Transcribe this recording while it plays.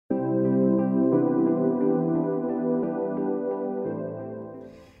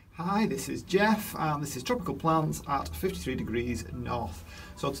Hi, this is Jeff and this is Tropical Plants at 53 degrees north.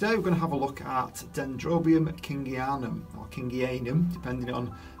 So today we're going to have a look at Dendrobium Kingianum, or Kingianum, depending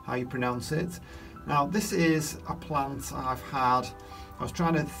on how you pronounce it. Now this is a plant I've had, I was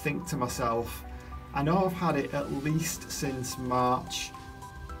trying to think to myself, I know I've had it at least since March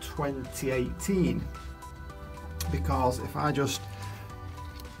 2018, because if I just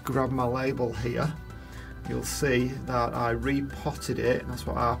grab my label here, you'll see that I repotted it, that's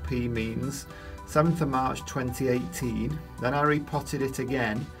what RP means, 7th of March 2018, then I repotted it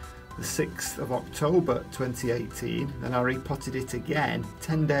again the 6th of October 2018, then I repotted it again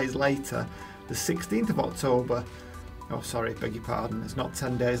 10 days later, the 16th of October, oh sorry, beg your pardon, it's not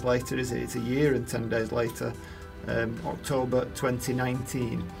 10 days later is it, it's a year and 10 days later, October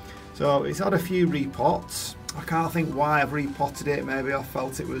 2019. So it's had a few repots. I can't think why I've repotted it, maybe I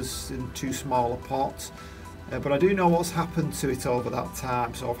felt it was in too small a pot, but I do know what's happened to it over that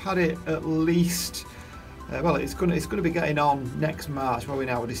time. So I've had it at least, well it's going to be getting on next March, where are we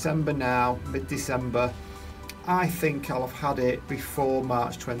now, we're December now, mid-December. I think I'll have had it before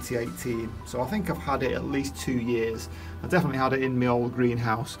March 2018, so I think I've had it at least 2 years. I definitely had it in my old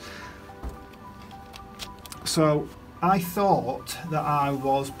greenhouse. So I thought that I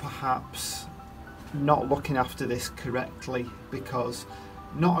was perhaps not looking after this correctly, because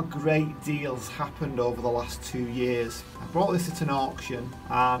not a great deal's happened over the last 2 years. I bought this at an auction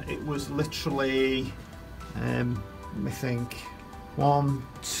and it was literally, let me think, 1,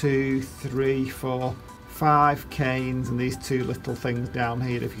 2, 3, 4, 5 canes and these two little things down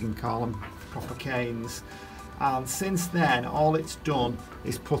here, if you can call them proper canes. And since then all it's done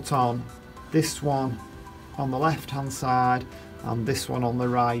is put on this one on the left hand side and this one on the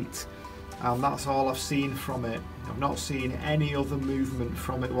right, and that's all I've seen from it. I've not seen any other movement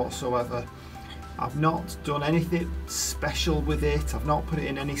from it whatsoever. I've not done anything special with it, I've not put it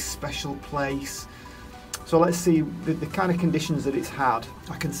in any special place. So let's see the kind of conditions that it's had.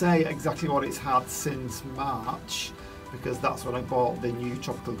 I can say exactly what it's had since March, because that's when I bought the new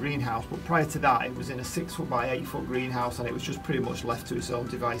tropical greenhouse, but prior to that it was in a 6 foot by 8 foot greenhouse and it was just pretty much left to its own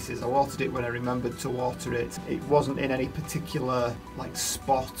devices. I watered it when I remembered to water it. It wasn't in any particular like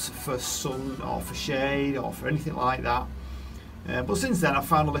spot for sun or for shade or for anything like that. But since then I've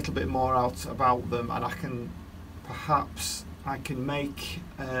found a little bit more out about them, and I can make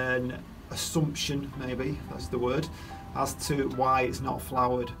an assumption, maybe that's the word, as to why it's not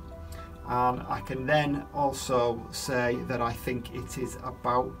flowered. And I can then also say that I think it is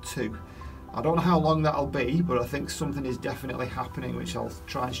about to. I don't know how long that'll be, but I think something is definitely happening, which I'll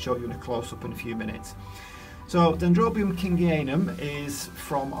try and show you in a close-up in a few minutes. So Dendrobium Kingianum is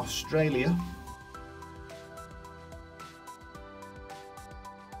from Australia.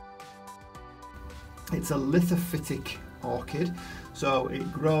 It's a lithophytic orchid, so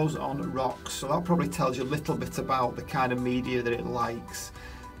it grows on rocks, so that probably tells you a little bit about the kind of media that it likes.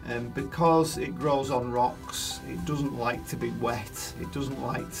 Because it grows on rocks, it doesn't like to be wet, it doesn't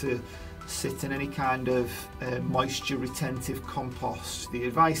like to sit in any kind of moisture retentive compost. The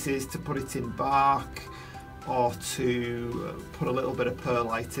advice is to put it in bark or to put a little bit of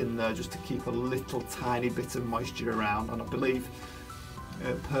perlite in there just to keep a little tiny bit of moisture around, and I believe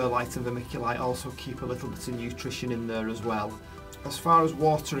perlite and vermiculite also keep a little bit of nutrition in there as well. As far as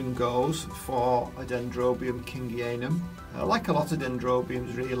watering goes for a Dendrobium Kingianum, like a lot of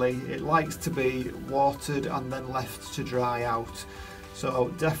dendrobiums really, it likes to be watered and then left to dry out. So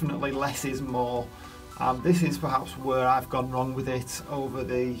definitely less is more. This is perhaps where I've gone wrong with it over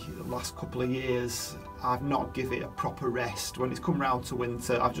the last couple of years. I've not given it a proper rest. When it's come round to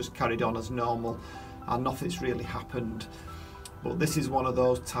winter, I've just carried on as normal and nothing's really happened. But this is one of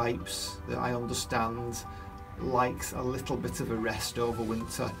those types that I understand likes a little bit of a rest over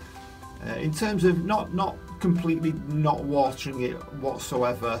winter. In terms of not completely not watering it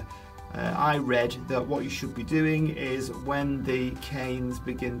whatsoever, I read that what you should be doing is when the canes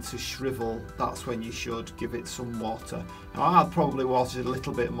begin to shrivel, that's when you should give it some water. Now I'd probably water it a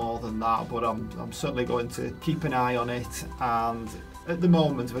little bit more than that, but I'm certainly going to keep an eye on it. And at the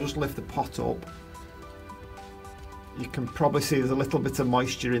moment, if I just lift the pot up, you can probably see there's a little bit of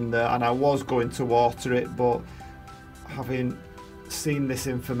moisture in there, and I was going to water it, but having seen this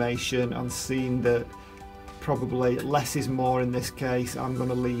information and seen that probably less is more in this case, I'm going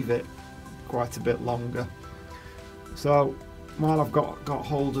to leave it quite a bit longer. So while I've got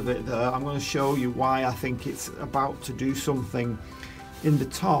hold of it there, I'm going to show you why I think it's about to do something. In the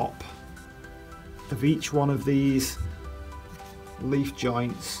top of each one of these leaf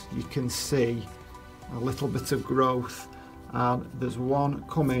joints you can see a little bit of growth, and there's one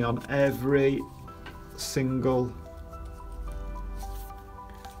coming on every single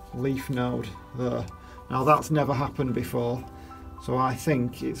leaf node there. Now that's never happened before, so I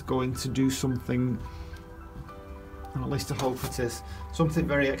think it's going to do something, or at least I hope it is, something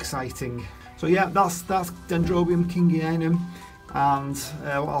very exciting. So yeah, that's Dendrobium Kingianum. And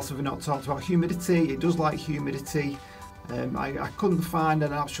what else have we not talked about? Humidity. It does like humidity. I couldn't find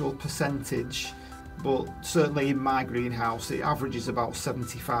an actual percentage, but certainly in my greenhouse it averages about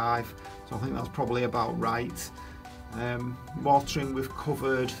 75, so I think that's probably about right. Watering we've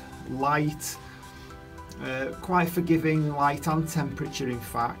covered. Light, quite forgiving, light and temperature in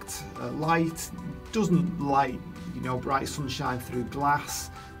fact. Light doesn't like, you know, bright sunshine through glass,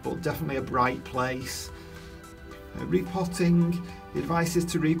 but definitely a bright place. Repotting, the advice is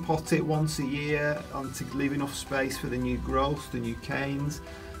to repot it once a year and to leave enough space for the new growth, the new canes.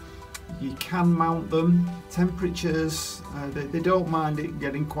 You can mount them. Temperatures, they don't mind it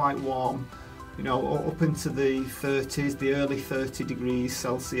getting quite warm, you know, up into the 30s, the early 30 degrees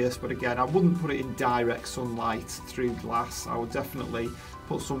Celsius, but again, I wouldn't put it in direct sunlight through glass. I would definitely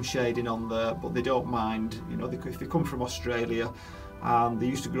put some shading on there, but they don't mind, you know, if they come from Australia and they're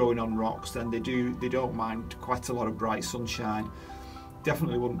used to growing on rocks, then they don't mind quite a lot of bright sunshine.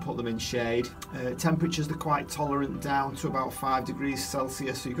 Definitely wouldn't put them in shade. Temperatures, they're quite tolerant down to about 5 degrees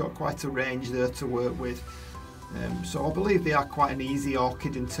Celsius, so you've got quite a range there to work with. So I believe they are quite an easy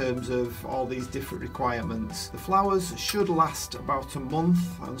orchid in terms of all these different requirements. The flowers should last about a month.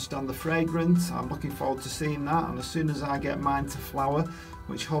 I understand the fragrance. I'm looking forward to seeing that, and as soon as I get mine to flower,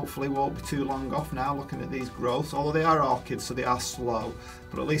 which hopefully won't be too long off now looking at these growths, although they are orchids so they are slow,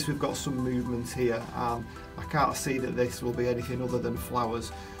 but at least we've got some movement here, and I can't see that this will be anything other than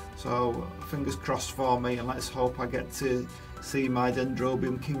flowers. So fingers crossed for me, and let's hope I get to see my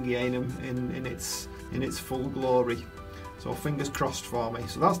Dendrobium Kingianum in its full glory. So fingers crossed for me.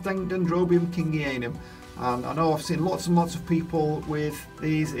 So that's Dendrobium Kingianum, and I know I've seen lots and lots of people with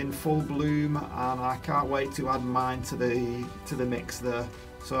these in full bloom, and I can't wait to add mine to the mix there.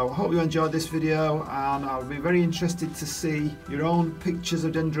 So I hope you enjoyed this video, and I'll be very interested to see your own pictures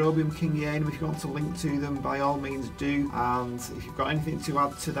of Dendrobium Kingianum. If you want to link to them, by all means do, and if you've got anything to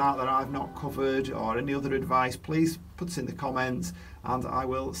add to that I've not covered, or any other advice, please put it in the comments, and I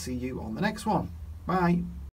will see you on the next one. Bye.